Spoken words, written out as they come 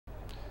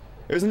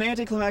It was an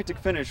anticlimactic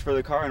finish for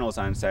the Cardinals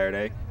on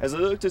Saturday as they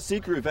looked to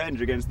seek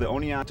revenge against the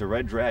Oneonta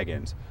Red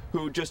Dragons,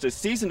 who just a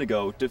season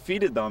ago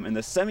defeated them in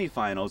the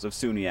semifinals of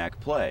SUNYAC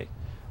play.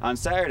 On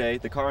Saturday,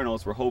 the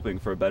Cardinals were hoping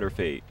for a better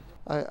fate.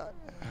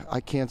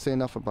 I can't say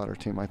enough about our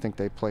team. I think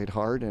they played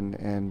hard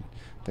and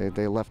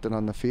they left it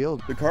on the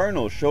field. The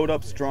Cardinals showed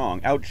up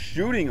strong,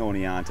 outshooting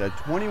Oneonta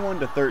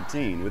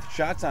 21-13 with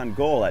shots on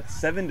goal at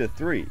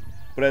 7-3.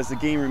 But as the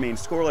game remained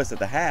scoreless at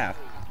the half,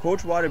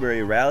 Coach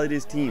Waterbury rallied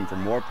his team for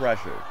more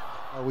pressure.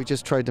 We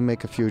just tried to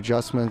make a few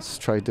adjustments,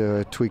 tried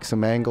to tweak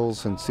some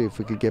angles and see if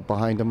we could get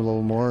behind them a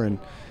little more,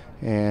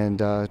 and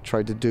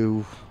tried to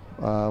do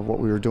what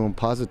we were doing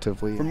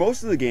positively. For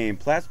most of the game,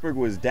 Plattsburgh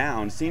was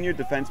down senior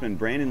defenseman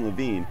Brandon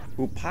Levine,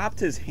 who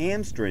popped his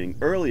hamstring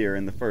earlier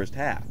in the first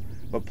half.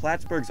 But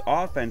Plattsburgh's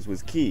offense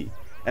was key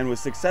and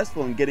was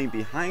successful in getting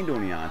behind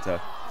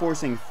Oneonta,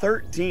 forcing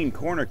 13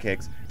 corner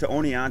kicks to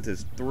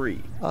Oneonta's 3.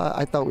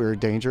 I thought we were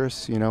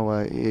dangerous. You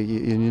know,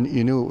 you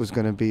knew it was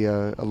going to be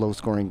a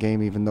low-scoring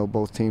game, even though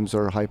both teams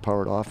are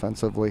high-powered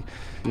offensively.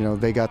 You know,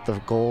 they got the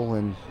goal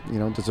and, you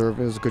know, deserved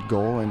it. It was a good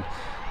goal, and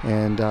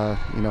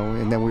you know,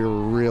 and then we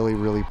were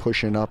really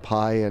pushing up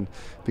high, and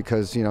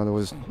because, you know,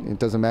 it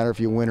doesn't matter if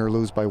you win or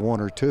lose by 1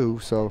 or 2.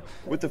 So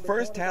with the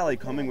first tally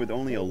coming with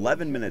only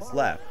 11 minutes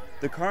left,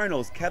 the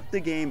Cardinals kept the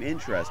game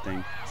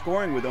interesting,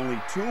 scoring with only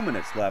 2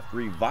 minutes left,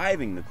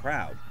 reviving the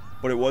crowd.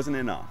 But it wasn't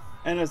enough.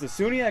 And as the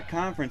SUNYAC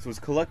Conference was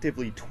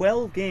collectively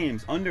 12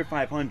 games under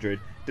 500,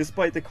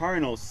 despite the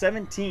Cardinals'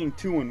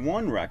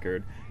 17-2-1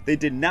 record, they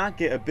did not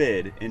get a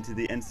bid into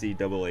the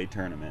NCAA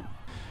tournament.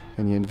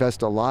 And you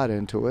invest a lot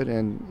into it,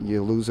 and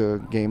you lose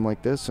a game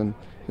like this, and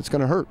it's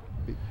going to hurt.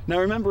 Now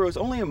remember, it was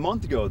only a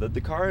month ago that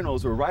the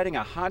Cardinals were riding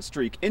a hot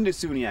streak into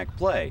SUNYAC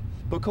play,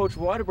 but Coach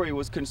Waterbury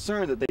was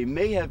concerned that they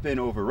may have been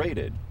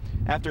overrated.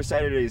 After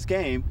Saturday's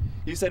game,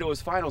 he said it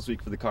was finals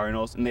week for the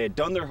Cardinals and they had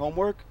done their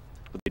homework,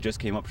 but they just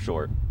came up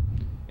short.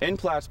 In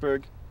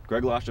Plattsburgh,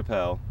 Greg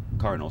LaChapelle,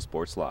 Cardinal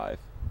Sports Live.